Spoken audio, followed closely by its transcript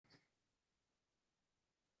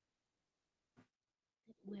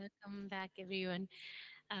Welcome back, everyone.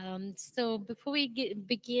 So before we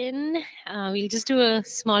begin, we'll just do a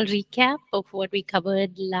small recap of what we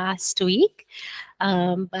covered last week,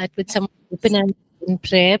 but with some open and in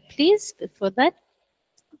prayer, please, before that.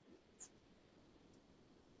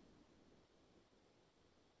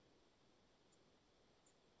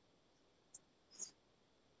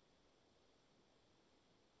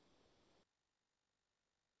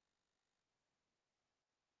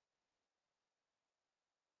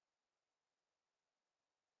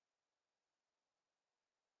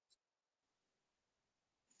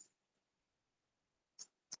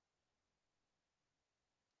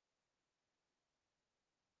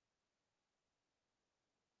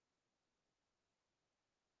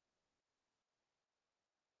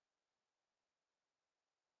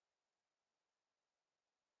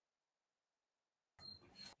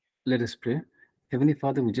 Let us pray. Heavenly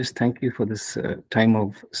Father, we just thank you for this time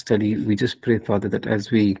of study. We just pray, Father, that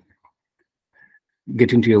as we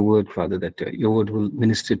get into your word, Father, that your word will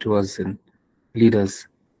minister to us and lead us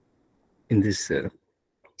in this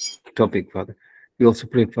topic, Father. We also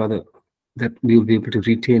pray, Father, that we will be able to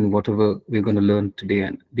retain whatever we're going to learn today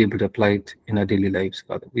and be able to apply it in our daily lives,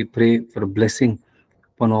 Father. We pray for a blessing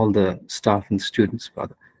upon all the staff and students,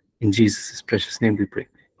 Father. In Jesus' precious name we pray.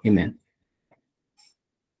 Amen.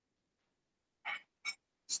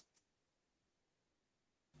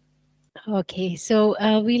 Okay, so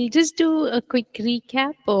we'll just do a quick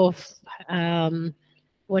recap of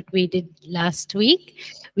what we did last week.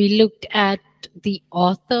 We looked at the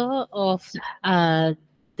author of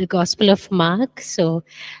the Gospel of Mark, so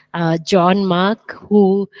John Mark,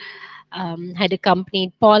 who had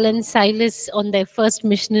accompanied Paul and Silas on their first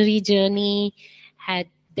missionary journey, had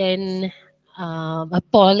then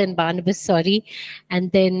Paul and Barnabas, sorry,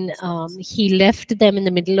 and then he left them in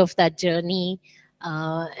the middle of that journey.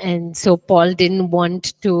 And so Paul didn't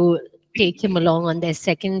want to take him along on their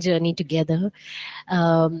second journey together.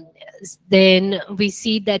 Then we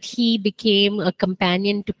see that he became a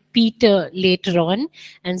companion to Peter later on.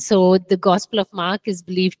 And so the Gospel of Mark is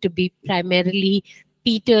believed to be primarily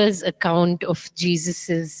Peter's account of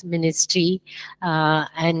Jesus's ministry.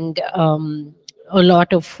 And a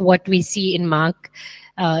lot of what we see in Mark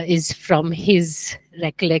is from his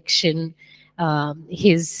recollection,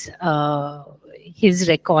 his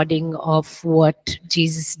recording of what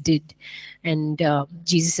Jesus did and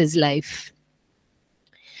Jesus's life.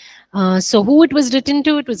 So who it was written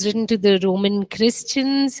to? It was written to the Roman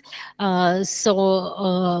Christians.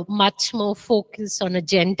 So much more focus on a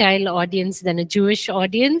Gentile audience than a Jewish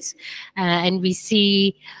audience. And we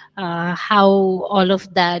see how all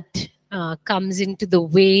of that comes into the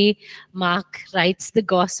way Mark writes the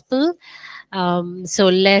gospel. So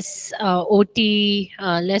less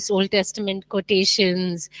less Old Testament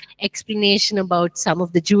quotations, explanation about some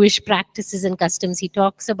of the Jewish practices and customs he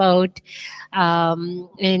talks about,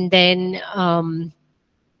 and then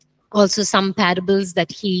also some parables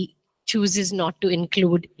that he chooses not to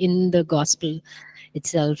include in the gospel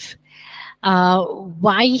itself.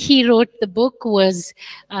 Why he wrote the book was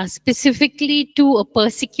specifically to a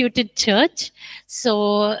persecuted church.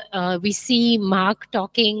 So we see Mark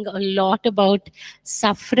talking a lot about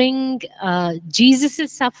suffering,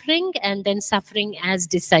 Jesus' suffering, and then suffering as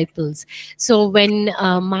disciples. So when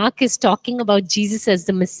Mark is talking about Jesus as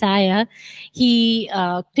the Messiah, he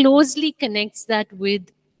closely connects that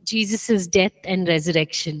with Jesus's death and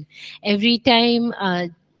resurrection. Every time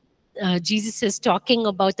Jesus is talking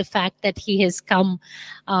about the fact that he has come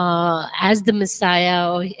as the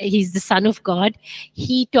Messiah, or he's the Son of God.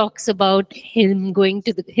 He talks about him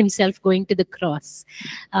himself going to the cross,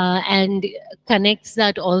 and connects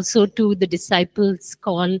that also to the disciples'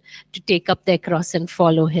 call to take up their cross and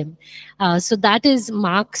follow him. So that is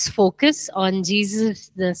Mark's focus on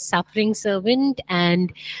Jesus, the suffering servant,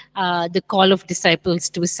 and the call of disciples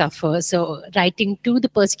to suffer. So writing to the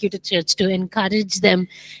persecuted church to encourage them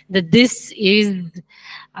that this is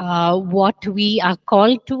what we are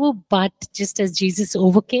called to, but just as Jesus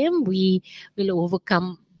overcame, we will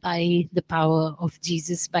overcome by the power of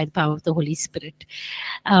Jesus, by the power of the Holy Spirit.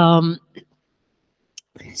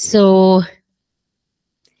 So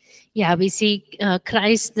yeah, we see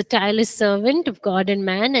Christ, the tireless servant of God and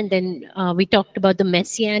man. And then we talked about the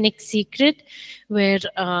messianic secret, where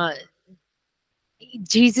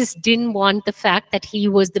Jesus didn't want the fact that he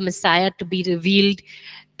was the Messiah to be revealed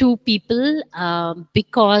to people,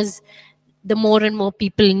 because the more and more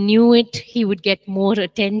people knew it, he would get more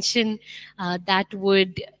attention. That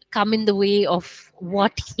would come in the way of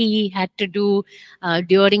what he had to do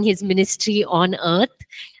during his ministry on earth.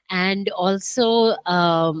 and also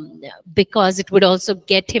because it would also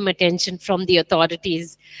get him attention from the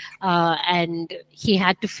authorities, and he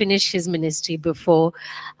had to finish his ministry before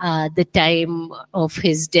the time of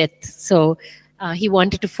his death. So he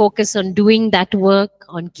wanted to focus on doing that work,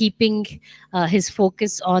 on keeping his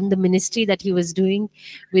focus on the ministry that he was doing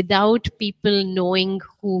without people knowing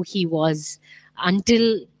who he was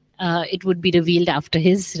until it would be revealed after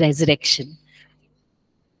his resurrection.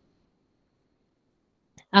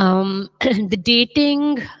 The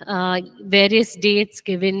dating, various dates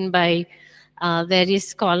given by various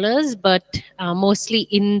scholars, but mostly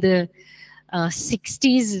in the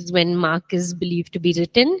 60s is when Mark is believed to be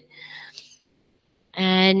written.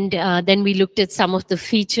 And then we looked at some of the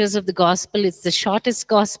features of the gospel. It's the shortest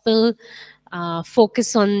gospel,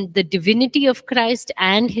 focus on the divinity of Christ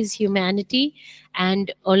and his humanity,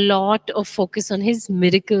 and a lot of focus on his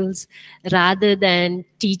miracles rather than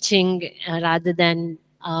teaching,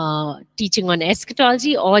 teaching on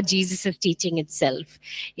eschatology or Jesus' teaching itself.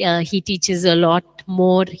 He teaches a lot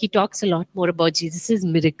more, he talks a lot more about Jesus'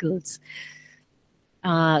 miracles.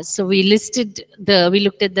 So we looked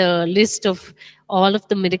at the list of all of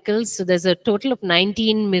the miracles. So there's a total of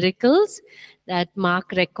 19 miracles that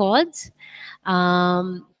Mark records.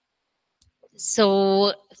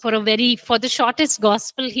 So for the shortest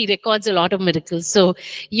gospel, he records a lot of miracles. So,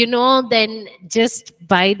 then just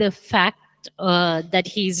by the fact that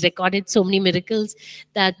he's recorded so many miracles,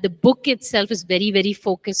 that the book itself is very, very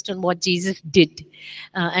focused on what Jesus did,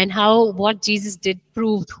 and how what Jesus did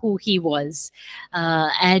proved who he was,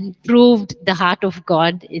 and proved the heart of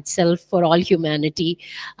God itself for all humanity,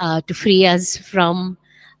 to free us from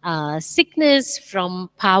sickness, from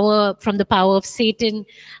the power of Satan,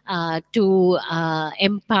 to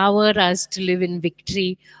empower us to live in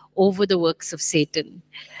victory over the works of Satan.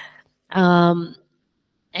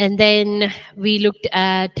 And then we looked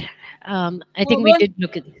at, I think we did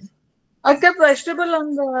look at this. I kept vegetable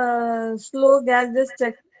on the slow gas, just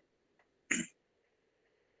check.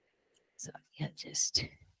 So, yeah, just.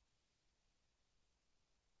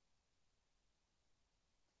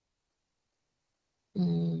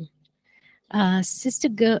 Sister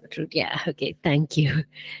Gertrude, yeah, okay, thank you.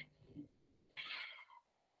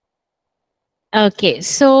 Okay,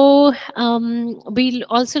 so we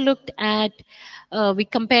also looked at, we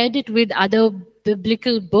compared it with other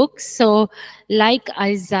biblical books. So like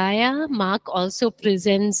Isaiah, Mark also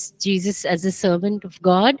presents Jesus as a servant of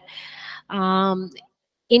God,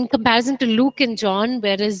 in comparison to Luke and John,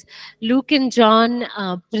 whereas Luke and John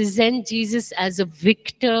present Jesus as a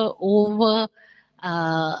victor over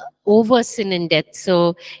sin and death.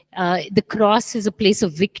 So the cross is a place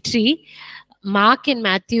of victory. Mark and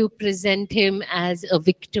Matthew present him as a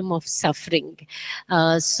victim of suffering.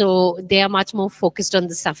 So they are much more focused on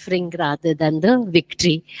the suffering rather than the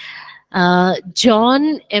victory.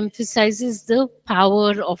 John emphasizes the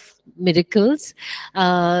power of miracles.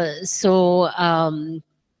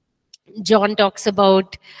 John talks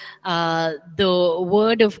about the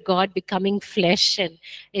word of God becoming flesh, and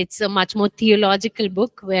it's a much more theological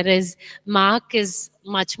book, whereas Mark is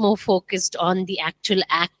much more focused on the actual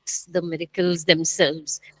acts, the miracles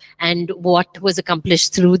themselves, and what was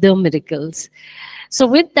accomplished through the miracles. So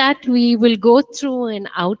with that, we will go through an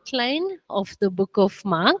outline of the book of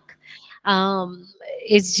Mark.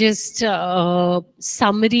 It's just a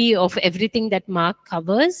summary of everything that Mark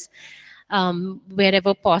covers.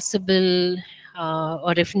 Wherever possible,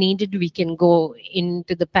 or if needed, we can go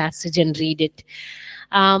into the passage and read it.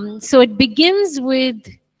 So it begins with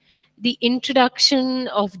the introduction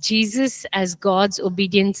of Jesus as God's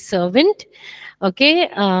obedient servant. Okay,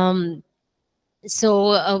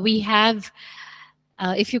 we have,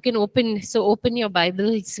 if you can open your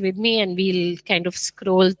Bibles with me, and we'll kind of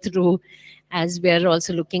scroll through as we're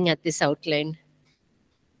also looking at this outline.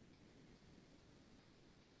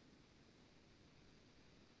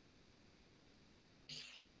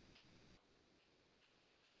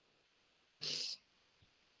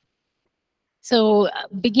 So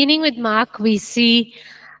beginning with Mark, we see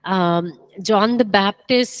John the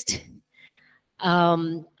Baptist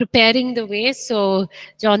preparing the way. So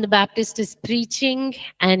John the Baptist is preaching,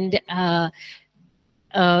 and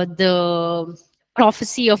the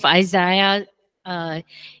prophecy of Isaiah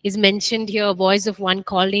is mentioned here, a voice of one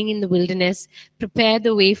calling in the wilderness, prepare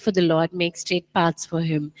the way for the Lord, make straight paths for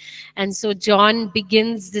him. And so John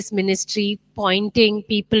begins this ministry pointing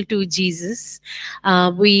people to Jesus.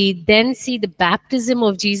 We then see the baptism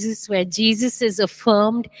of Jesus, where Jesus is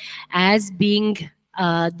affirmed as being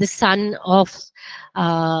the Son of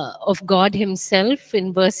God himself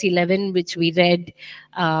in verse 11, which we read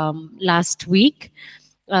last week.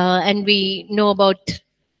 And we know about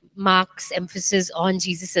Mark's emphasis on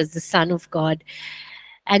Jesus as the Son of God.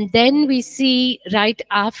 And then we see right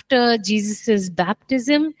after Jesus's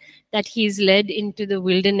baptism that he is led into the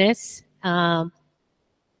wilderness, and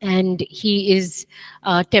he is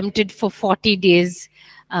tempted for 40 days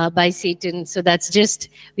by Satan. So that's just,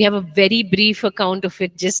 we have a very brief account of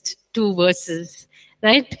it, just 2 verses,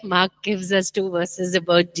 right? Mark gives us 2 verses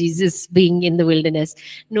about Jesus being in the wilderness.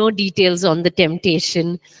 No details on the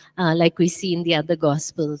temptation like we see in the other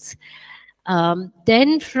Gospels.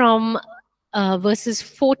 Then from verses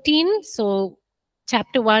 14, so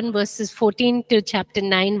chapter 1, verses 14 to chapter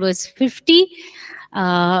 9, verse 50,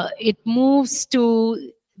 it moves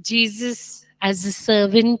to Jesus as a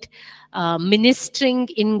servant ministering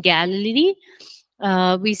in Galilee.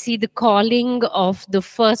 We see the calling of the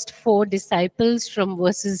first 4 disciples from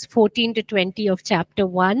verses 14 to 20 of chapter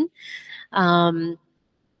 1.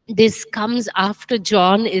 This comes after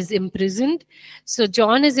John is imprisoned. So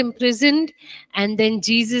John is imprisoned, and then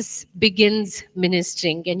Jesus begins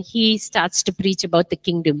ministering, and he starts to preach about the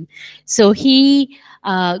kingdom. So he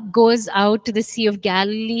goes out to the Sea of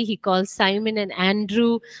Galilee. He calls Simon and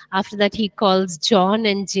Andrew. After that, he calls John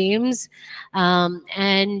and James.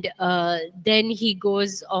 And then he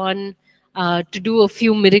goes on to do a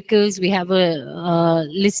few miracles. We have a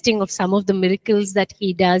listing of some of the miracles that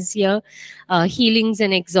he does here, healings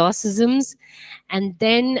and exorcisms. And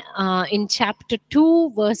then in chapter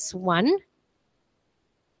 2, verse 1,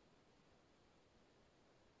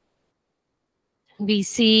 we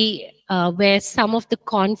see where some of the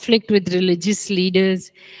conflict with religious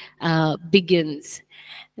leaders begins.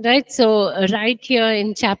 Right, so right here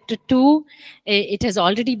in chapter 2, it has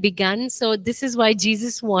already begun. So this is why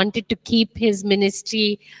Jesus wanted to keep his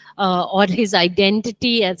ministry or his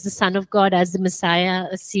identity as the Son of God, as the Messiah,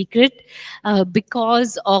 a secret,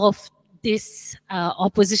 because of this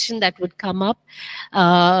opposition that would come up.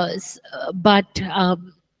 But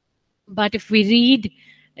if we read,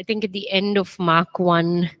 I think at the end of Mark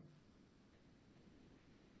 1,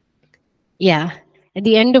 at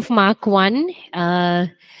the end of Mark 1,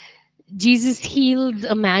 Jesus heals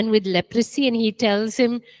a man with leprosy, and he tells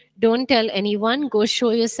him, don't tell anyone, go show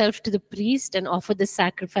yourself to the priest and offer the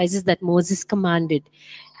sacrifices that Moses commanded.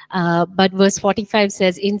 But verse 45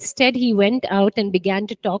 says, instead he went out and began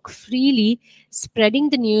to talk freely, spreading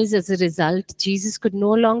the news. As a result, Jesus could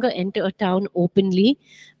no longer enter a town openly,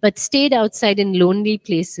 but stayed outside in lonely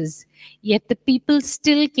places. Yet the people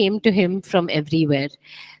still came to him from everywhere.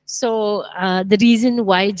 So the reason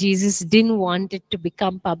why Jesus didn't want it to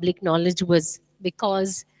become public knowledge was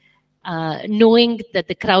because knowing that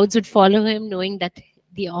the crowds would follow him, knowing that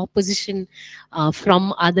the opposition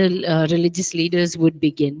from other religious leaders would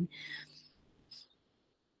begin.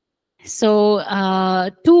 So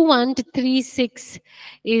 2:1 to 3:6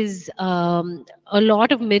 is a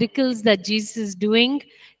lot of miracles that Jesus is doing,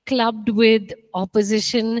 clubbed with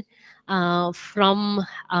opposition from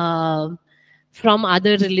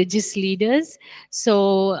other religious leaders.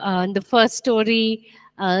 So in the first story,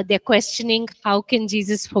 they're questioning how can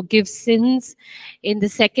Jesus forgive sins. In the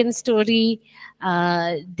second story,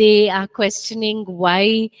 they are questioning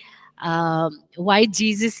why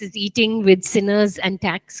Jesus is eating with sinners and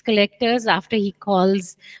tax collectors after he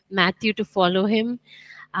calls Matthew to follow him.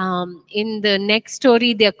 In the next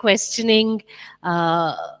story, they're questioning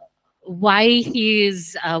why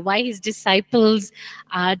his disciples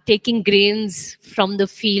are taking grains from the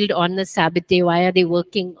field on the Sabbath day. Why are they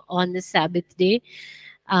working on the Sabbath day?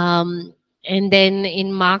 And then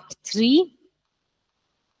in Mark 3,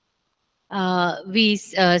 we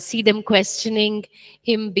see them questioning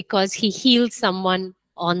him because he healed someone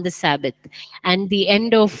on the Sabbath. And the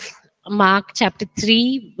end of Mark chapter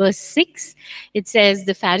 3, verse 6, it says,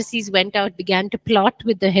 the Pharisees went out, began to plot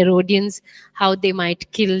with the Herodians how they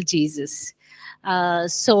might kill Jesus.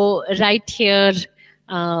 So right here,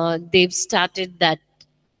 they've started that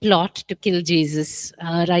plot to kill Jesus,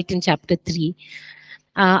 right in chapter 3.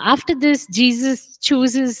 After this, Jesus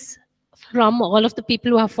chooses from all of the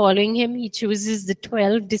people who are following him, he chooses the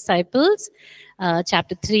 12 disciples,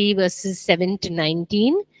 chapter 3, verses 7 to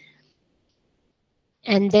 19.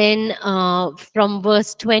 And then from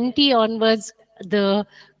verse 20 onwards, the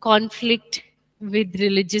conflict with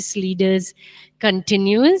religious leaders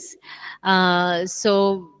continues.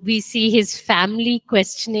 So we see his family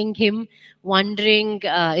questioning him, wondering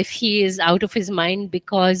if he is out of his mind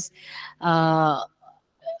because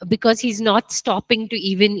he's not stopping to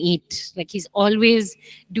even eat. Like, he's always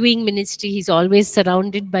doing ministry. He's always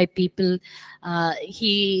surrounded by people.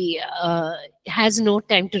 He has no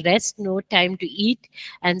time to rest, no time to eat.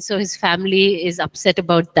 And so his family is upset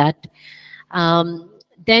about that.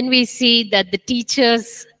 Then we see that the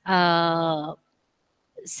teachers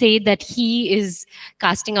say that he is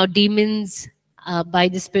casting out demons by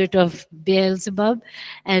the spirit of Beelzebub.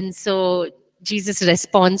 And so Jesus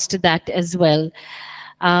responds to that as well.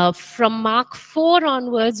 From Mark 4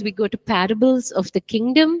 onwards, we go to parables of the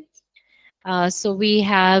kingdom. So we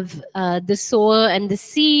have the sower and the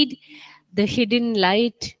seed, the hidden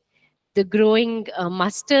light, the growing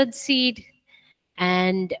mustard seed,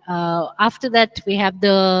 and after that we have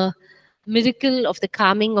the miracle of the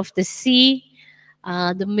calming of the sea,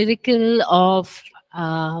 the miracle of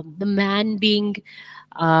the man being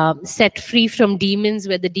set free from demons,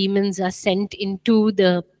 where the demons are sent into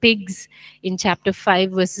the pigs in chapter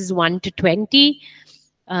 5 verses 1 to 20.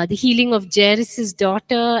 The healing of Jairus'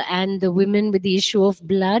 daughter and the women with the issue of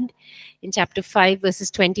blood in chapter 5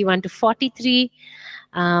 verses 21 to 43.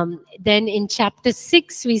 Then in chapter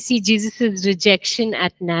 6, we see Jesus' rejection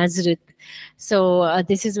at Nazareth. So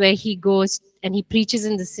this is where he goes and he preaches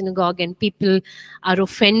in the synagogue, and people are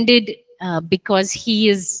offended because he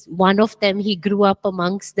is one of them. He grew up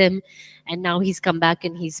amongst them, and now he's come back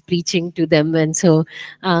and he's preaching to them. And so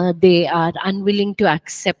they are unwilling to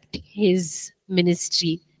accept his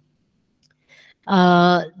ministry.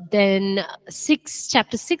 Then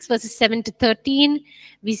chapter 6 verses 7 to 13,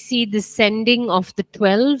 we see the sending of the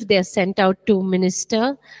 12. They are sent out to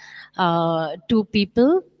minister to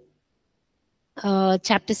people.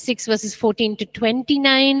 Chapter 6 verses 14 to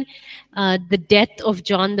 29, the death of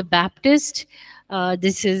John the Baptist.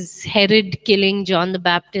 This is Herod killing John the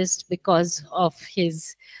Baptist because of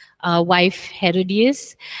his wife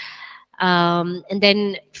Herodias. And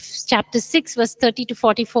then chapter 6 verse 30 to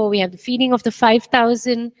 44, we have the feeding of the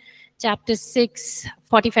 5,000. Chapter 6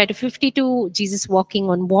 45 to 52, Jesus walking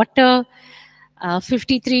on water.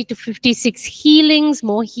 53 to 56, healings,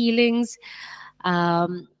 more healings.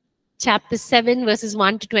 Chapter 7 verses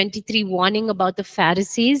 1 to 23, warning about the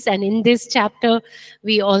Pharisees. And in this chapter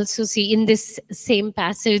we also see in this same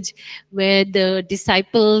passage where the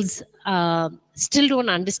disciples still don't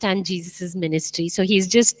understand Jesus's ministry. So he's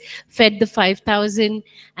just fed the 5,000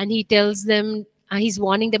 and he tells them, he's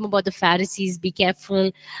warning them about the Pharisees. Be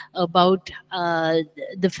careful about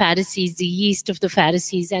the Pharisees, the yeast of the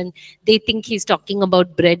Pharisees. And they think he's talking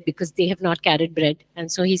about bread because they have not carried bread.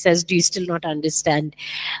 And so he says, do you still not understand?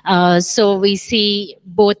 So we see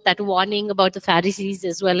both that warning about the Pharisees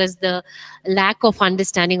as well as the lack of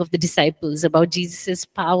understanding of the disciples about Jesus's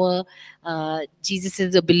power,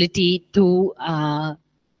 Jesus's ability to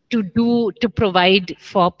provide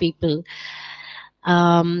for people.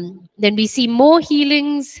 Then we see more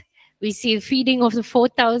healings. We see a feeding of the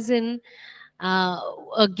 4,000.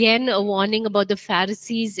 Again, a warning about the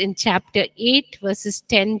Pharisees in chapter 8, verses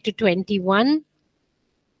 10 to 21.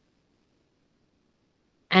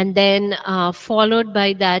 And then followed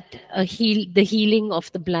by that, the healing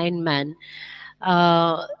of the blind man.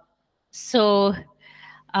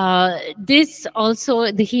 This also,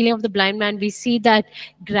 the healing of the blind man, we see that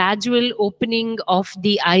gradual opening of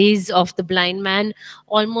the eyes of the blind man,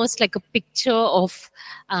 almost like a picture of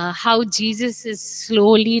how Jesus is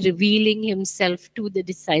slowly revealing himself to the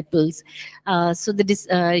disciples.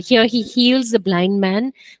 Here he heals the blind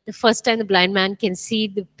man. The first time the blind man can see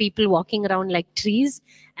the people walking around like trees.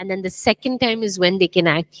 And then the second time is when he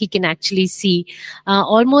can actually see,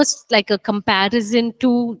 almost like a comparison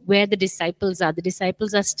to where the disciples are. The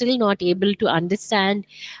disciples are still not able to understand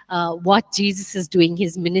what Jesus is doing,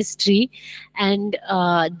 his ministry. And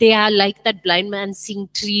they are like that blind man seeing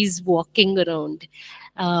trees walking around.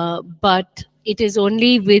 But it is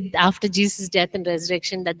only after Jesus' death and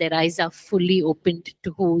resurrection that their eyes are fully opened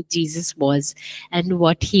to who Jesus was and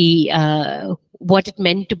what it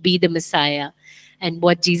meant to be the Messiah, and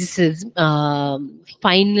what Jesus'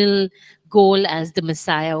 final goal as the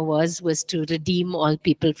Messiah was to redeem all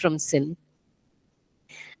people from sin.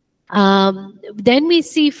 Then we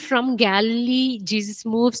see from Galilee, Jesus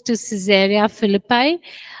moves to Caesarea Philippi.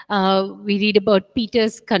 We read about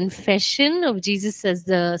Peter's confession of Jesus as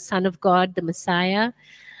the Son of God, the Messiah.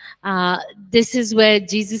 This is where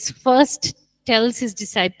Jesus first tells his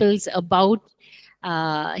disciples about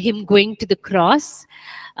him going to the cross.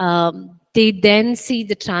 They then see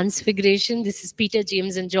the transfiguration. This is Peter,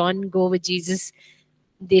 James, and John go with Jesus.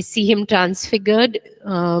 They see him transfigured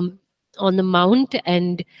on the mount,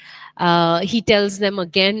 and he tells them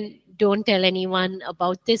again, don't tell anyone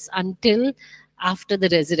about this until after the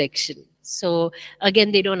resurrection. So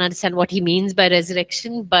again, they don't understand what he means by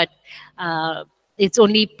resurrection, but it's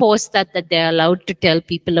only post that they're allowed to tell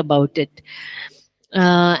people about it.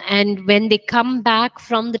 And when they come back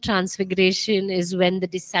from the transfiguration is when the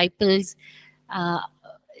disciples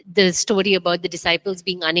the story about the disciples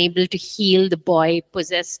being unable to heal the boy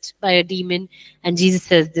possessed by a demon. And Jesus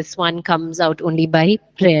says this one comes out only by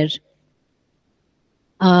prayer.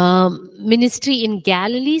 Ministry in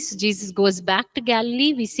Galilee. So Jesus goes back to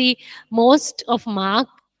Galilee. We see most of Mark,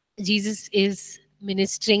 Jesus is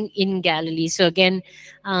ministering in Galilee. So again,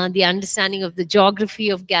 the understanding of the geography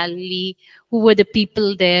of Galilee, who were the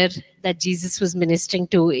people there that Jesus was ministering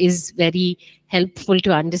to, is very helpful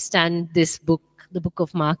to understand this book, the book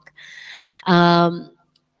of Mark.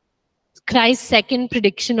 Christ's second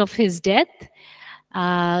prediction of his death.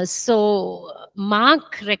 So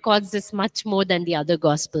Mark records this much more than the other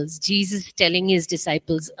gospels. Jesus telling his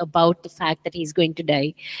disciples about the fact that he's going to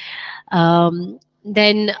die.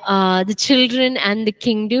 Then the children and the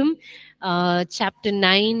kingdom, chapter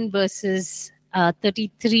 9, verses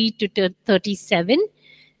 33 to 37.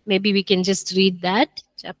 Maybe we can just read that.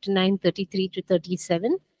 Chapter 9, 33 to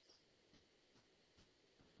 37.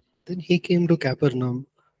 Then he came to Capernaum,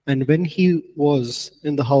 and when he was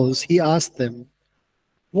in the house, he asked them,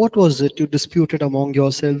 "What was it you disputed among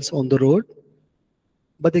yourselves on the road?"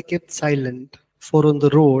 But they kept silent, for on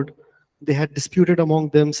the road they had disputed among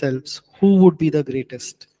themselves who would be the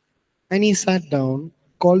greatest. And he sat down,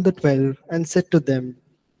 called the 12, and said to them,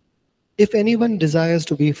 "If anyone desires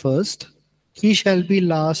to be first, he shall be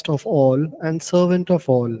last of all and servant of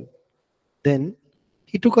all." Then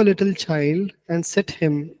he took a little child and set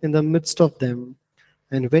him in the midst of them.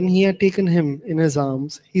 And when he had taken him in his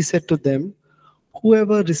arms, he said to them,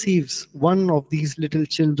 "Whoever receives one of these little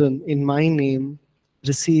children in my name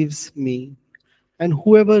receives me. And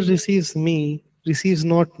whoever receives me receives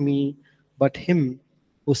not me, but him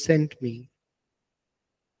who sent me."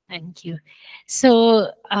 Thank you.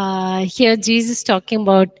 So here Jesus talking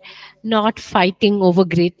about not fighting over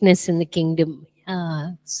greatness in the kingdom.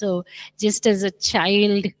 So just as a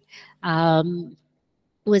child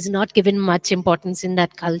was not given much importance in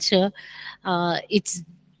that culture, it's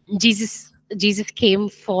Jesus came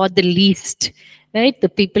for the least, right? The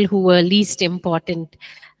people who were least important.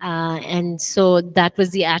 And so that was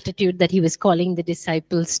the attitude that he was calling the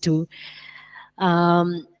disciples to.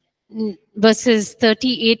 Verses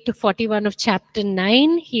 38 to 41 of chapter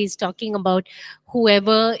 9, he is talking about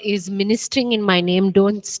whoever is ministering in my name,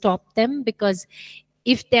 don't stop them, because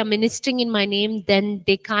if they're ministering in my name, then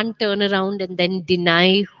they can't turn around and then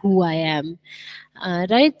deny who I am.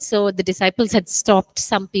 Right? So the disciples had stopped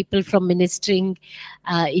some people from ministering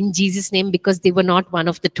in Jesus' name because they were not one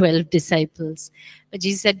of the 12 disciples. But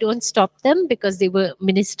Jesus said, don't stop them because they were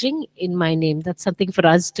ministering in my name. That's something for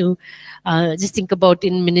us to just think about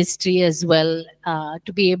in ministry as well,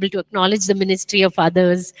 to be able to acknowledge the ministry of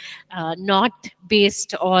others, not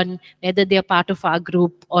based on whether they're part of our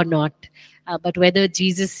group or not. But whether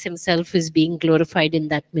Jesus himself is being glorified in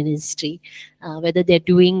that ministry, whether they're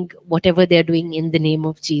doing whatever they're doing in the name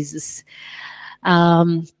of Jesus.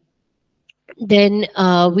 Then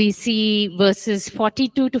we see verses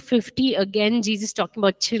 42 to 50, again, Jesus talking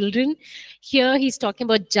about children. Here he's talking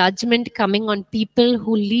about judgment coming on people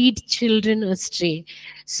who lead children astray.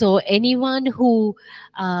 So anyone who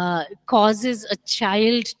causes a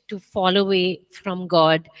child to fall away from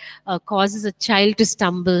God, causes a child to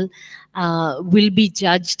stumble, will be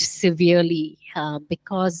judged severely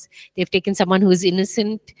because they've taken someone who is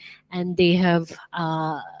innocent and they have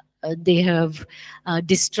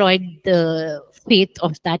destroyed the faith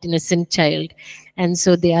of that innocent child, and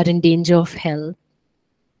so they are in danger of hell.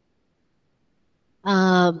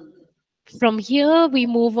 From here we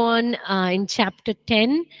move on in chapter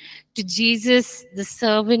 10 to Jesus, the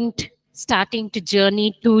servant, starting to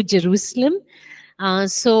journey to Jerusalem.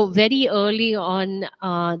 So very early on,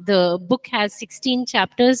 the book has 16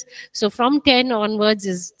 chapters. So from 10 onwards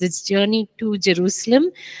is this journey to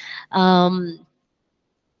Jerusalem. On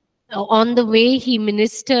the way, he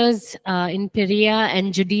ministers in Perea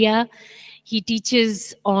and Judea. He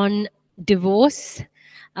teaches on divorce.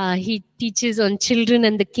 He teaches on children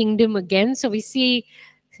and the kingdom again. So we see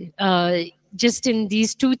just in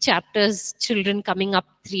these 2 chapters, children coming up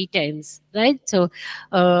 3 times, right? So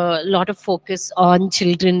a lot of focus on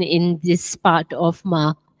children in this part of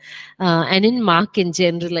Mark. And in Mark in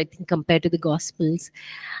general, I think, compared to the Gospels.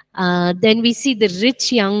 Then we see the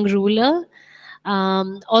rich young ruler.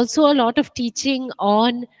 Also a lot of teaching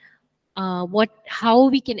on how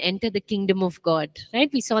we can enter the kingdom of God, right?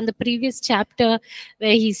 We saw in the previous chapter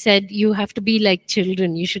where he said you have to be like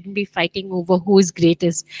children, you shouldn't be fighting over who is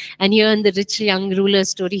greatest. And here in the rich young ruler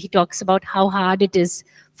story, he talks about how hard it is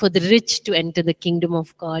for the rich to enter the kingdom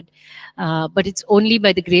of God, but it's only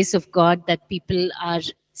by the grace of God that people are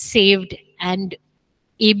saved and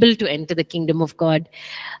able to enter the kingdom of God.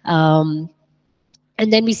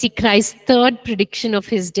 And then we see Christ's third prediction of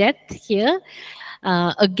his death here.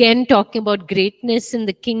 Again, talking about greatness in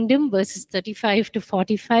the kingdom, verses 35 to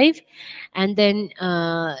 45. And then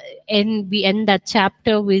we end that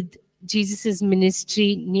chapter with Jesus's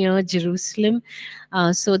ministry near Jerusalem.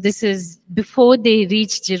 So this is before they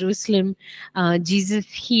reach Jerusalem. Jesus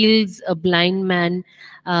heals a blind man.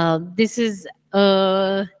 This is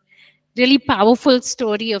a really powerful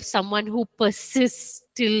story of someone who persists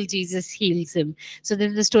till Jesus heals him. So this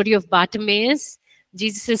is the story of Bartimaeus.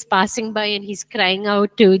 Jesus is passing by and he's crying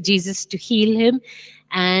out to Jesus to heal him.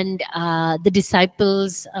 And the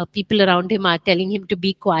disciples, people around him are telling him to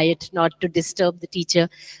be quiet, not to disturb the teacher.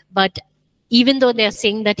 But even though they are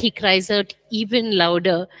saying that, he cries out even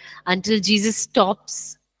louder until Jesus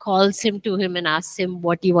stops, calls him to him and asks him,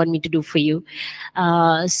 what do you want me to do for you?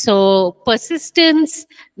 So persistence,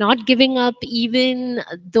 not giving up, even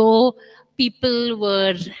though people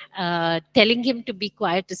were telling him to be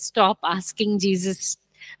quiet, to stop asking Jesus,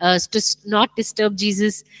 to not disturb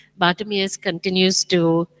Jesus. Bartimaeus continues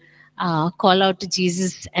to call out to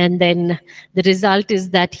Jesus, and then the result is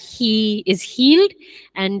that he is healed.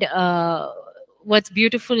 And what's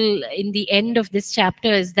beautiful in the end of this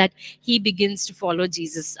chapter is that he begins to follow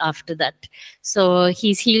Jesus after that. So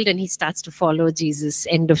he's healed and he starts to follow Jesus.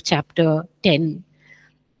 End of chapter 10.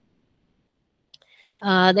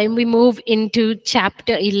 Then we move into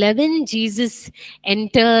chapter 11. Jesus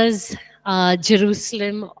enters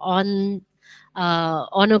Jerusalem on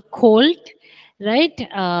a colt, right?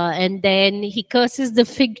 And then he curses the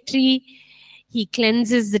fig tree. He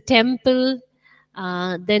cleanses the temple.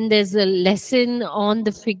 Then there's a lesson on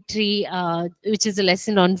the fig tree, which is a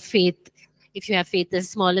lesson on faith. If you have faith as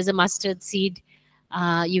small as a mustard seed,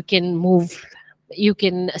 you can move. You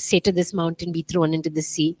can say to this mountain, be thrown into the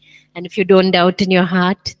sea. And if you don't doubt in your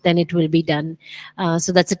heart, then it will be done.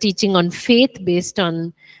 So that's a teaching on faith based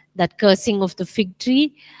on that cursing of the fig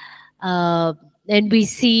tree. And we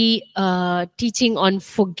see teaching on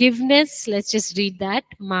forgiveness. Let's just read that.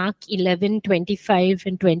 Mark 11, 25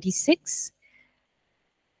 and 26.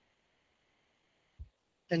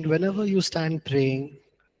 And whenever you stand praying,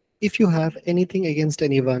 if you have anything against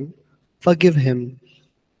anyone, forgive him.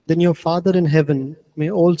 Then your Father in heaven may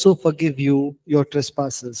also forgive you your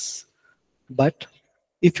trespasses. But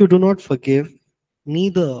if you do not forgive,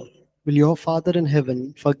 neither will your Father in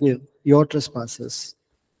heaven forgive your trespasses.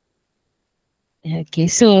 Okay,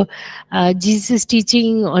 so Jesus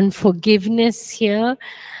teaching on forgiveness here.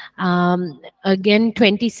 Again,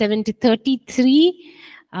 27 to 33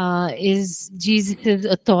 is Jesus'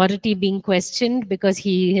 authority being questioned because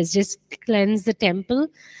he has just cleansed the temple.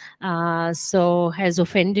 So has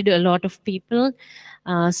offended a lot of people.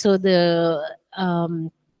 So the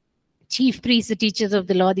chief priests, the teachers of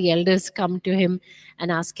the law, the elders come to him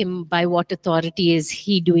and ask him by what authority is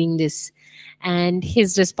he doing this. And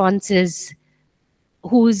his response is,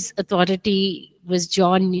 whose authority was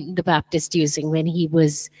John the Baptist using when he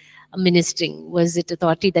was ministering? Was it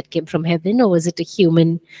authority that came from heaven, or was it a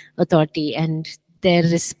human authority? And their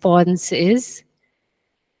response is,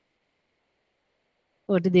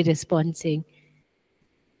 what did they respond saying?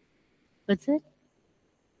 What's it?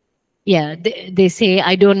 Yeah, they say,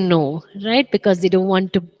 I don't know, right? Because they don't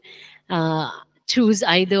want to choose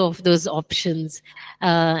either of those options.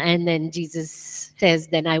 And then Jesus says,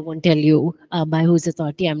 then I won't tell you by whose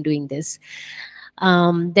authority I'm doing this.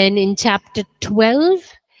 Then in chapter 12,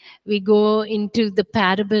 we go into the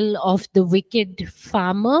parable of the wicked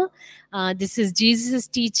farmer. This is Jesus'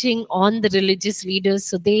 teaching on the religious leaders.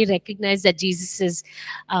 So they recognize that Jesus is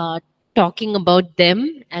talking about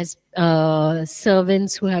them as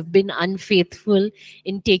servants who have been unfaithful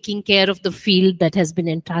in taking care of the field that has been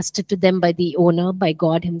entrusted to them by the owner, by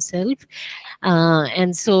God himself.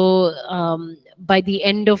 And so by the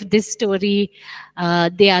end of this story,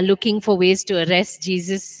 they are looking for ways to arrest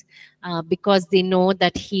Jesus because they know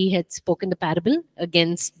that he had spoken the parable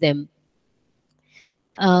against them.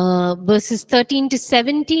 Verses 13 to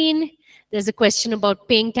 17, there's a question about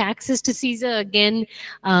paying taxes to Caesar. Again,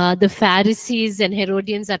 the Pharisees and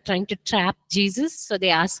Herodians are trying to trap Jesus. So they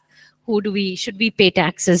ask, should we pay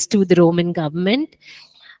taxes to the Roman government?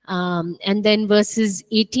 And then verses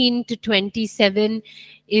 18 to 27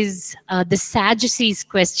 is the Sadducees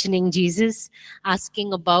questioning Jesus,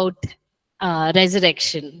 asking about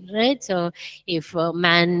resurrection, right? So if a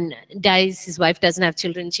man dies, his wife doesn't have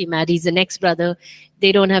children, she marries the next brother,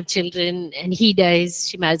 they don't have children, and he dies,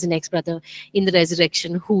 she marries the next brother. In the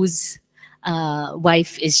resurrection, whose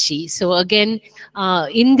wife is she? So again,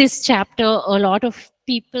 in this chapter, a lot of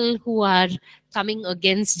people who are coming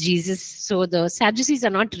against Jesus. So the Sadducees are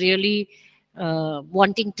not really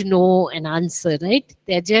wanting to know an answer, right?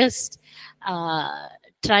 They're just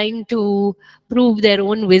trying to prove their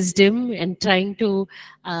own wisdom and trying to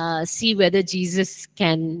see whether Jesus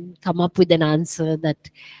can come up with an answer that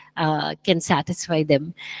can satisfy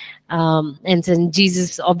them. And then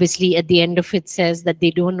Jesus, obviously, at the end of it says that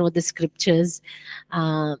they don't know the scriptures.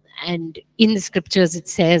 And in the scriptures, it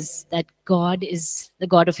says that God is the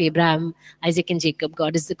God of Abraham, Isaac, and Jacob.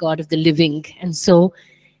 God is the God of the living. And so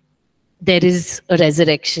there is a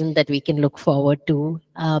resurrection that we can look forward to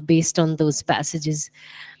based on those passages.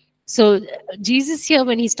 So Jesus here,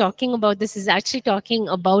 when he's talking about this, is actually talking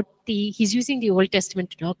about he's using the Old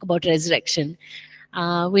Testament to talk about resurrection,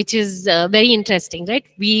 which is very interesting, right?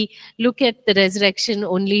 We look at the resurrection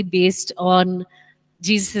only based on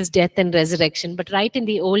Jesus' death and resurrection, but right in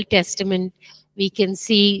the Old Testament, we can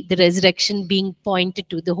see the resurrection being pointed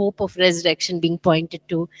to, the hope of resurrection being pointed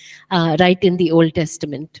to right in the Old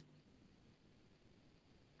Testament.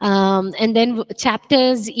 And then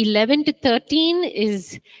chapters 11 to 13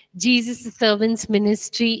 is Jesus' servant's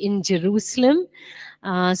ministry in Jerusalem.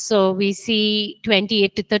 So we see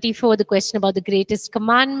 28 to 34, the question about the greatest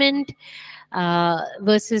commandment.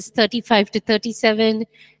 Verses 35 to 37,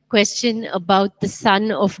 question about the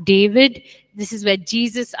son of David. This is where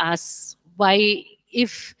Jesus asks, why,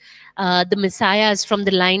 if the Messiah is from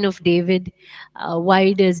the line of David,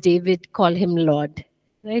 why does David call him Lord?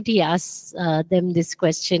 Right? He asks them this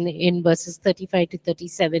question in verses 35 to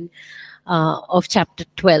 37 of chapter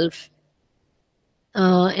 12.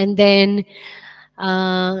 And then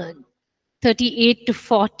 38 to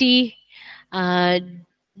 40,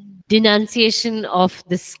 denunciation of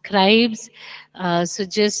the scribes. So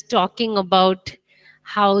just talking about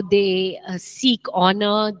how they seek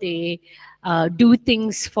honor, they do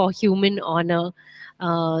things for human honor,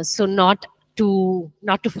 so not to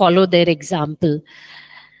follow their example.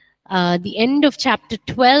 The end of chapter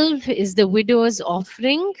 12 is the widow's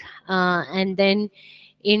offering, and then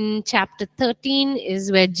in chapter 13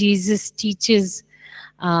 is where Jesus teaches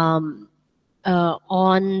he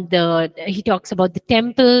talks about the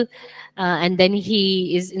temple, and then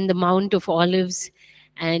he is in the Mount of Olives,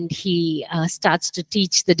 and he starts to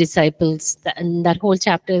teach the disciples. And that whole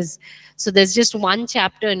chapter is, so there's just one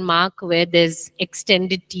chapter in Mark where there's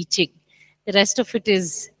extended teaching. The rest of it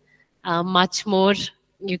is much more,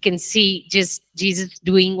 you can see just Jesus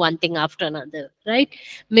doing one thing after another, right?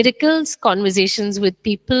 Miracles, conversations with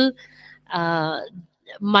people,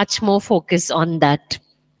 much more focus on that.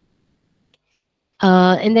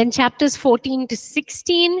 And then chapters 14 to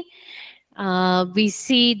 16, we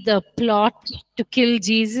see the plot to kill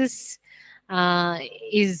Jesus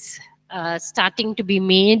is starting to be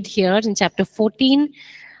made here in chapter 14.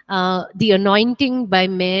 The anointing by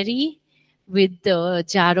Mary with the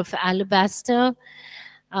jar of alabaster.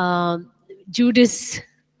 Judas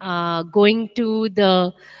going to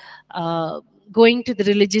the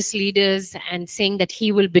religious leaders and saying that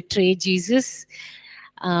he will betray Jesus.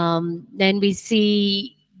 Then we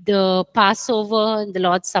see the Passover and the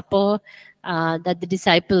Lord's Supper that the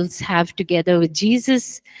disciples have together with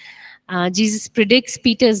Jesus. Jesus predicts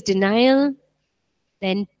Peter's denial.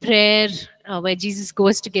 Then prayer, where Jesus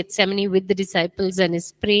goes to Gethsemane with the disciples and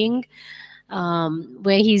is praying,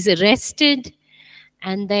 where he's arrested.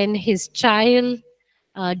 And then his trial.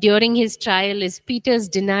 During his trial is Peter's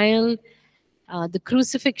denial, the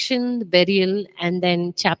crucifixion, the burial, and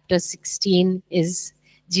then chapter 16 is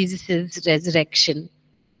Jesus' resurrection.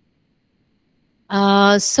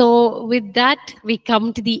 So with that, we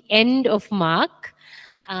come to the end of Mark.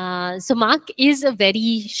 So Mark is a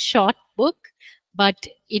very short book, but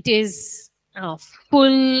it is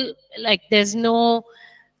full, like there's no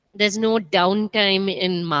downtime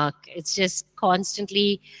in Mark. It's just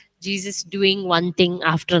constantly Jesus doing one thing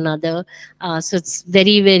after another. So it's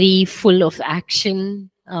very, very full of action,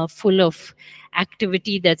 full of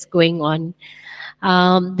activity that's going on.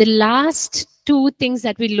 The last two things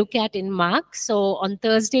that we look at in Mark. So on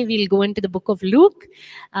Thursday, we'll go into the book of Luke.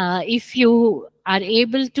 If you are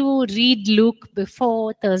able to read Luke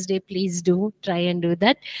before Thursday, please do try and do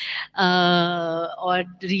that. Or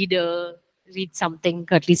read something,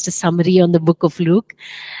 at least a summary on the book of Luke.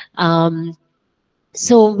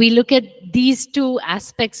 So we look at these two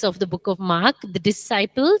aspects of the book of Mark, the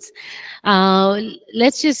disciples.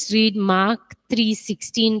 Let's just read Mark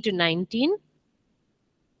 3:16 to 19.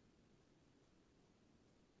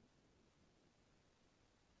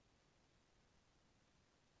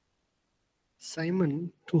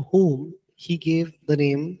 Simon, to whom he gave the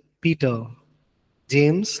name Peter,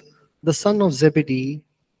 James, the son of Zebedee,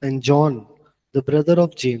 and John, the brother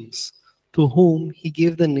of James, to whom he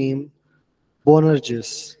gave the name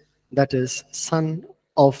Boanerges, that is, son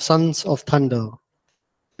of sons of thunder,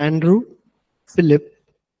 Andrew, Philip,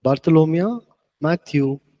 Bartholomew,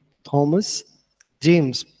 Matthew, Thomas,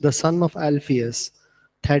 James, the son of Alphaeus,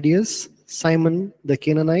 Thaddeus, Simon the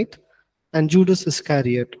Canaanite, and Judas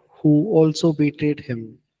Iscariot, who also betrayed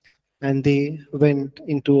him. And they went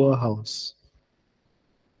into a house.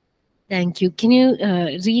 Thank you. Can you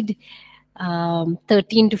read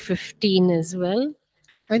 13 to 15 as well?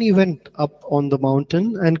 And he went up on the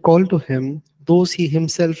mountain and called to him those he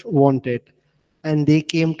himself wanted, and they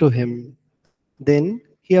came to him. Then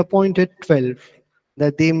he appointed 12,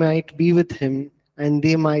 that they might be with him, and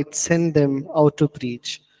they might send them out to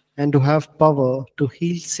preach, and to have power to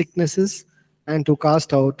heal sicknesses and to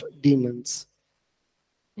cast out demons.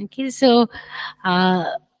 Okay, so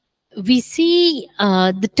we see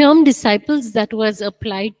the term disciples that was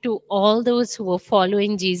applied to all those who were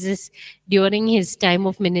following Jesus during his time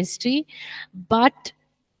of ministry. But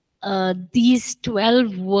these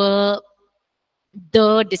 12 were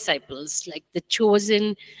the disciples, like the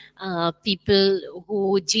chosen people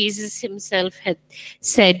who Jesus himself had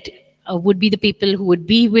said would be the people who would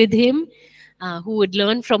be with him, who would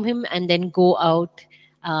learn from him and then go out,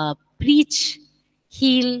 preach,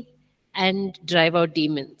 heal, and drive out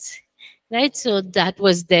demons. Right? So that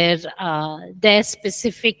was their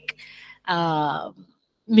specific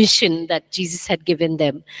mission that Jesus had given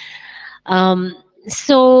them.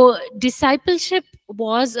 So discipleship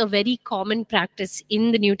was a very common practice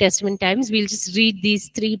in the New Testament times. We'll just read these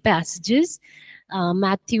three passages: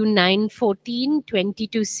 Matthew 9:14,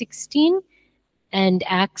 20-16, and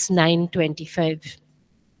Acts 9:25.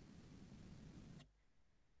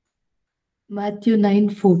 Matthew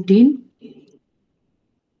 9:14.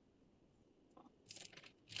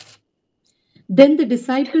 Then the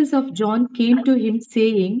disciples of John came to him,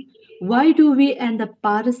 saying, "Why do we and the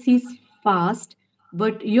Pharisees fast,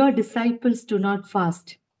 but your disciples do not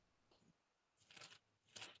fast?"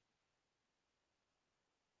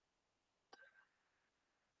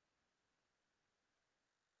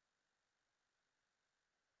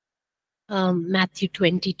 Matthew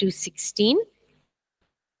 22:16.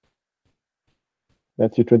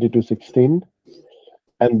 Matthew 22:16.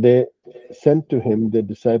 And they sent to him their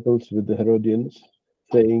disciples with the Herodians,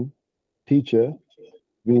 saying, "Teacher,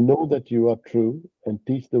 we know that you are true and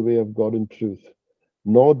teach the way of God in truth,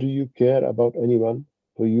 nor do you care about anyone,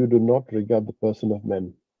 for you do not regard the person of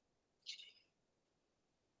men."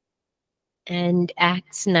 And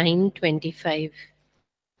Acts 9:25.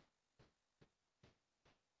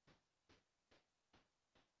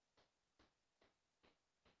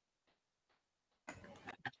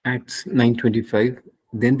 Acts 9:25.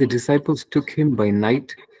 Then the disciples took him by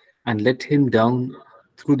night and let him down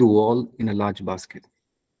through the wall in a large basket.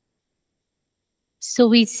 So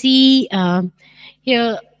we see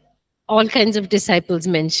here all kinds of disciples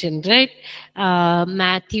mentioned, right?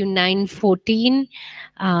 Matthew 9:14.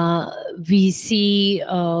 We see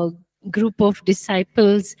a group of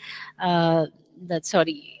disciples. Let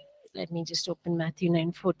me just open Matthew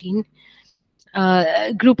 9:14.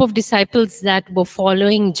 A group of disciples that were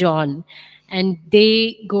following John, and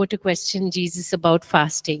they go to question Jesus about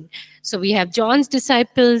fasting. So we have John's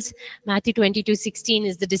disciples. Matthew 22:16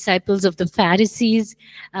 is the disciples of the Pharisees.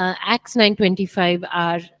 Acts 9:25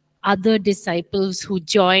 are other disciples who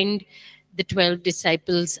joined the 12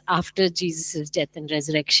 disciples after Jesus' death and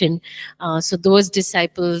resurrection. So those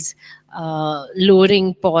disciples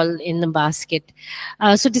lowering Paul in the basket.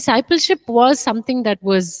 So discipleship was something that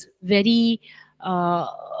was very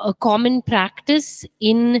a common practice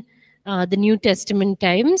in the New Testament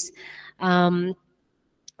times.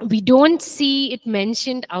 We don't see it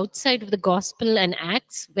mentioned outside of the Gospel and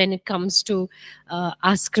Acts when it comes to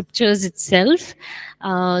our scriptures itself.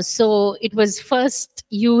 So it was first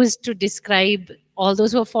used to describe all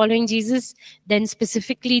those who are following Jesus, then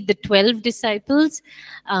specifically the 12 disciples.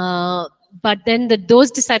 But then those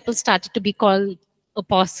disciples started to be called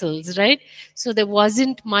apostles, right? So there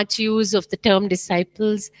wasn't much use of the term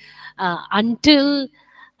disciples until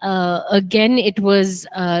again it was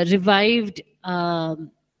revived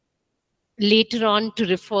later on to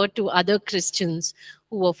refer to other Christians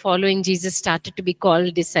who were following Jesus, started to be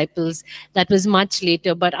called disciples. That was much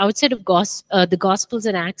later. But outside of the Gospels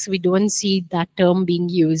and Acts, we don't see that term being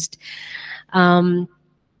used. And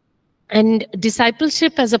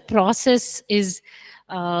discipleship as a process is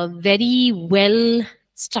very well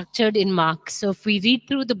structured in Mark. So if we read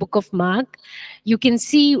through the book of Mark, you can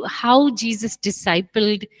see how Jesus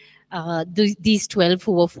discipled these 12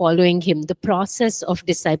 who were following him, the process of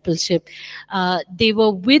discipleship. They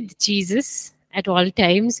were with Jesus at all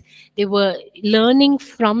times. They were learning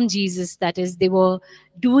from Jesus. That is, they were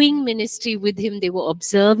doing ministry with him. They were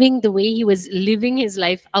observing the way he was living his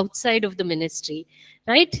life outside of the ministry,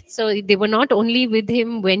 right? So they were not only with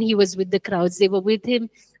him when he was with the crowds, they were with him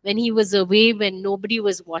when he was away, when nobody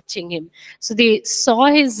was watching him. So they saw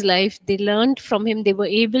his life, they learned from him, they were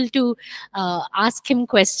able to ask him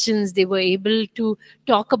questions, they were able to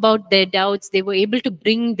talk about their doubts, they were able to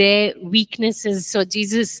bring their weaknesses. So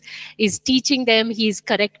Jesus is teaching them, he is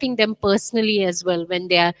correcting them personally as well when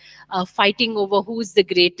they are fighting over who's the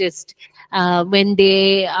greatest, when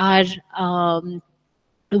they are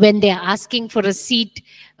when they're asking for a seat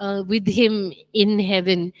with him in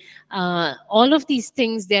heaven. All of these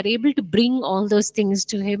things, they're able to bring all those things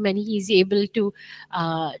to him, and he is able to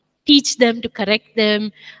teach them, to correct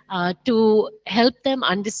them, to help them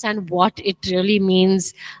understand what it really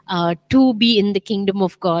means to be in the kingdom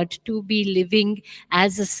of God, to be living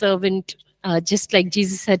as a servant, just like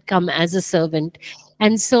Jesus had come as a servant.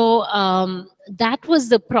 And so that was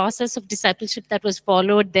the process of discipleship that was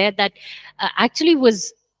followed there, that actually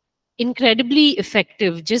was incredibly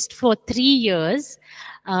effective. Just for 3 years,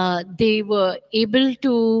 they were able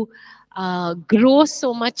to grow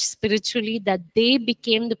so much spiritually that they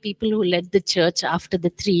became the people who led the church after the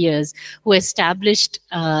 3 years, who established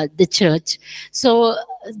the church. So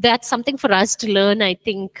that's something for us to learn, I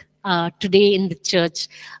think, today in the church.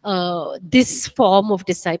 This form of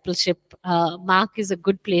discipleship, Mark, is a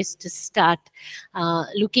good place to start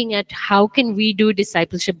looking at how can we do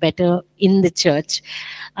discipleship better in the church.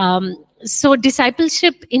 So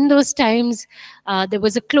discipleship in those times, there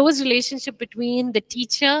was a close relationship between the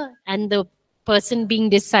teacher and the person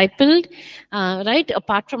being discipled, right?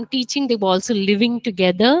 Apart from teaching, they were also living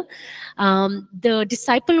together. The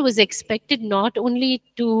disciple was expected not only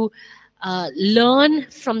to learn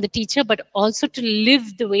from the teacher, but also to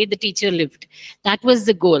live the way the teacher lived. That was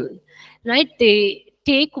the goal, right? They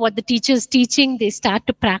take what the teacher is teaching, they start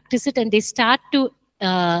to practice it, and they start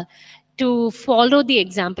to follow the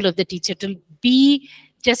example of the teacher, to be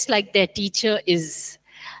just like their teacher is.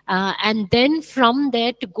 And then from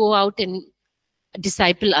there to go out and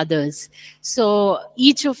disciple others. So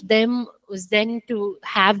each of them was then to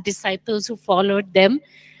have disciples who followed them,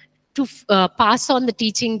 to pass on the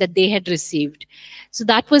teaching that they had received. So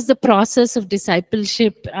that was the process of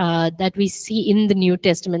discipleship that we see in the New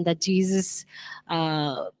Testament, that Jesus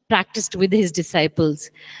practiced with his disciples.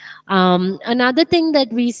 Another thing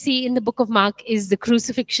that we see in the book of Mark is the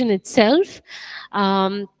crucifixion itself.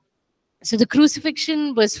 So the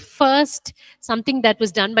crucifixion was first something that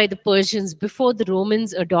was done by the Persians before the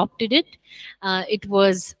Romans adopted it. It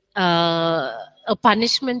was a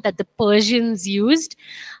punishment that the Persians used.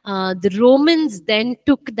 The Romans then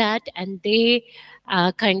took that and they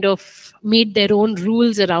kind of made their own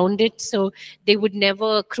rules around it. So they would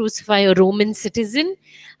never crucify a Roman citizen.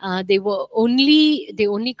 They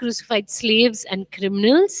only crucified slaves and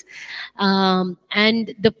criminals.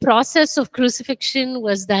 And the process of crucifixion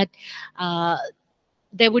was that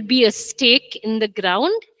there would be a stake in the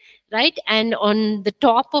ground, right? And on the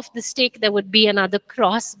top of the stake, there would be another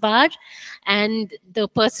crossbar, and the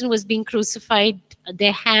person was being crucified.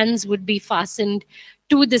 Their hands would be fastened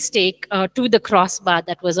to the stake, to the crossbar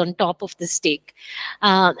that was on top of the stake.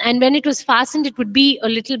 And when it was fastened, it would be a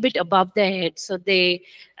little bit above their head. So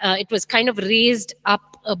it was kind of raised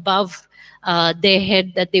up above their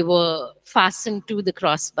head, that they were fastened to the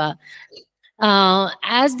crossbar.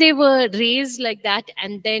 As they were raised like that,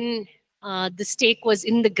 and then the stake was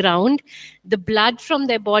in the ground, the blood from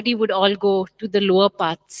their body would all go to the lower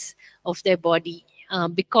parts of their body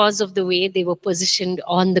because of the way they were positioned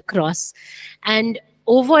on the cross. And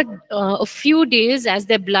over a few days, as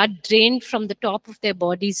their blood drained from the top of their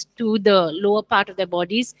bodies to the lower part of their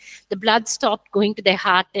bodies, the blood stopped going to their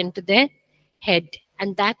heart and to their head.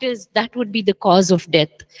 And that would be the cause of death,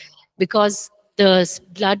 because the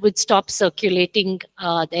blood would stop circulating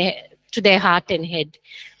to their heart and head.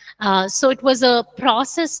 So it was a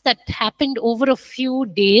process that happened over a few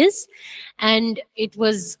days, and it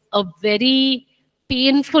was a very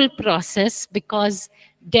painful process because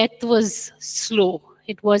death was slow.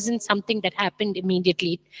 It wasn't something that happened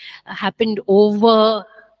immediately. It happened over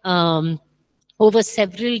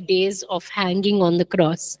several days of hanging on the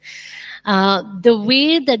cross. The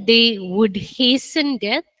way that they would hasten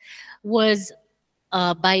death was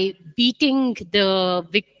by beating the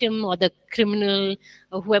victim or the criminal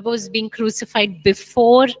or whoever was being crucified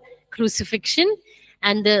before crucifixion,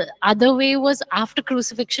 and the other way was after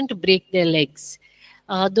crucifixion to break their legs.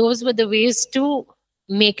 Those were the ways to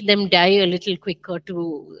make them die a little quicker,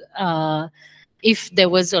 if there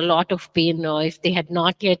was a lot of pain, or if they had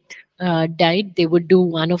not yet died, they would do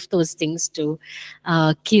one of those things to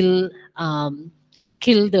kill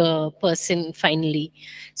the person finally.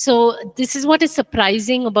 So this is what is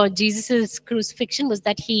surprising about Jesus's crucifixion, was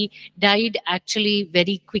that he died actually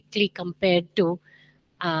very quickly compared to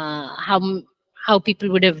how people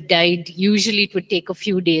would have died. Usually it would take a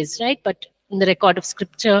few days, right? But in the record of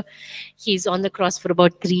scripture, he's on the cross for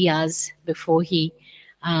about 3 hours before he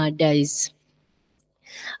dies.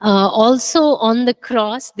 Also on the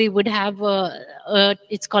cross, they would have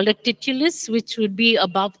it's called a titulus, which would be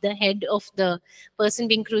above the head of the person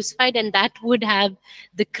being crucified, and that would have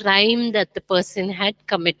the crime that the person had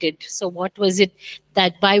committed. So what was it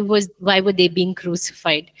that why were they being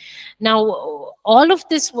crucified? Now, all of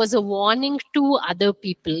this was a warning to other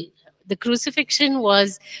people. The crucifixion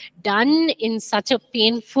was done in such a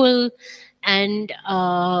painful and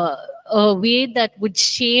a way that would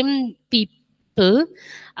shame people,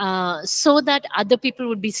 so that other people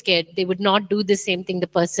would be scared. They would not do the same thing the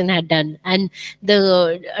person had done. And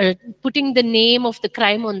the putting the name of the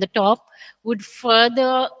crime on the top would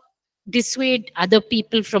further dissuade other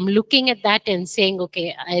people from looking at that and saying,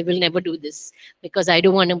 okay, I will never do this because I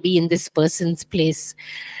don't want to be in this person's place.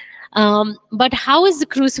 But how is the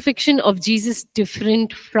crucifixion of Jesus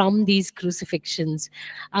different from these crucifixions?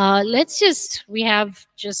 We have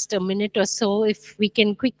just a minute or so. If we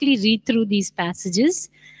can quickly read through these passages.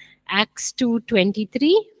 Acts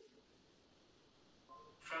 2:23.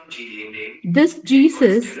 This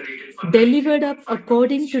Jesus, delivered up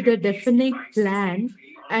according to the definite plan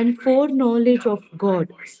and foreknowledge of God,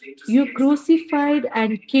 you crucified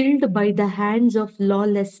and killed by the hands of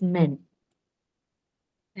lawless men.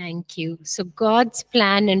 Thank you. So God's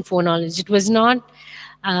plan and foreknowledge. It was not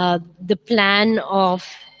the plan of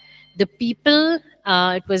the people.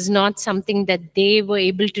 It was not something that they were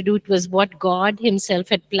able to do. It was what God himself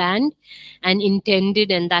had planned and intended,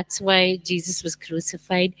 and that's why Jesus was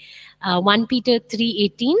crucified. 1 Peter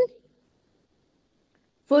 3:18.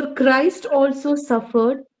 For Christ also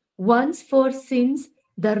suffered once for sins,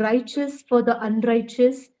 the righteous for the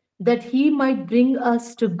unrighteous, that he might bring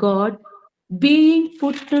us to God, being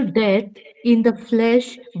put to death in the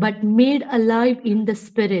flesh, but made alive in the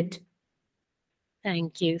spirit.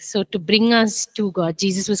 Thank you. So to bring us to God,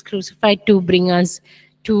 Jesus was crucified to bring us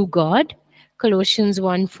to God. Colossians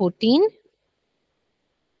 1:14.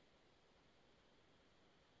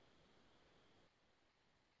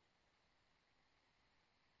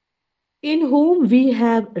 In whom we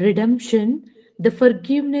have redemption, the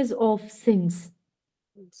forgiveness of sins.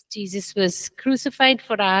 Jesus was crucified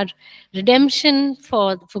for our redemption,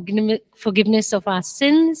 for forgiveness of our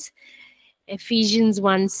sins. Ephesians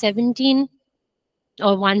 1:17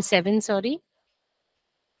 or 1:7, sorry.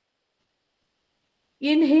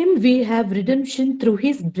 In him we have redemption through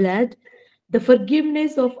his blood, the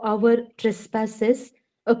forgiveness of our trespasses,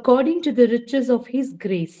 according to the riches of his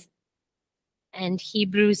grace. And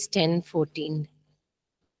Hebrews 10:14.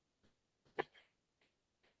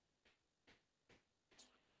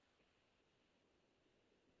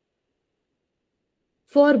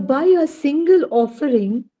 For by a single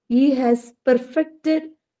offering he has perfected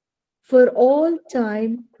for all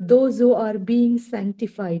time those who are being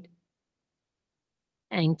sanctified.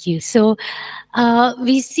 Thank you. So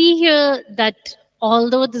we see here that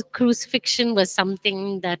although the crucifixion was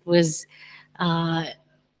something that was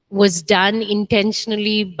done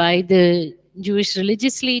intentionally by the Jewish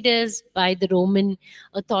religious leaders, by the Roman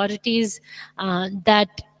authorities, that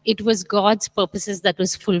it was God's purposes that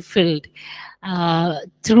was fulfilled.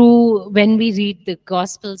 Through when we read the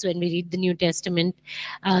Gospels, when we read the New Testament,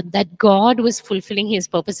 that God was fulfilling his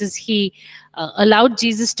purposes. He allowed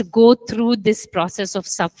Jesus to go through this process of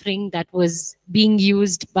suffering that was being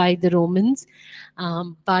used by the Romans,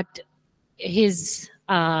 but his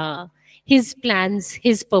plans,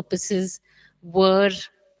 his purposes were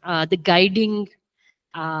the guiding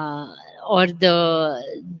or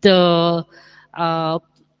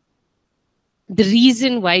the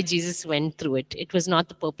reason why Jesus went through it. It was not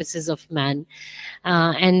the purposes of man.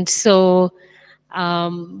 And so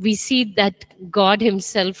we see that God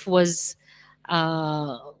himself was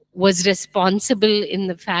responsible in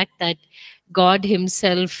the fact that God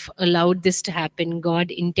himself allowed this to happen.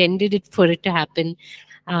 God intended it for it to happen.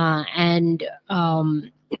 And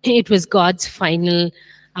it was God's final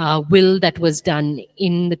will that was done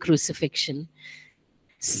in the crucifixion.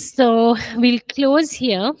 So we'll close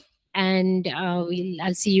here, and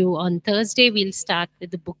I'll see you on Thursday. We'll start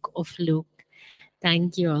with the book of Luke.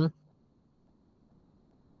 Thank you all.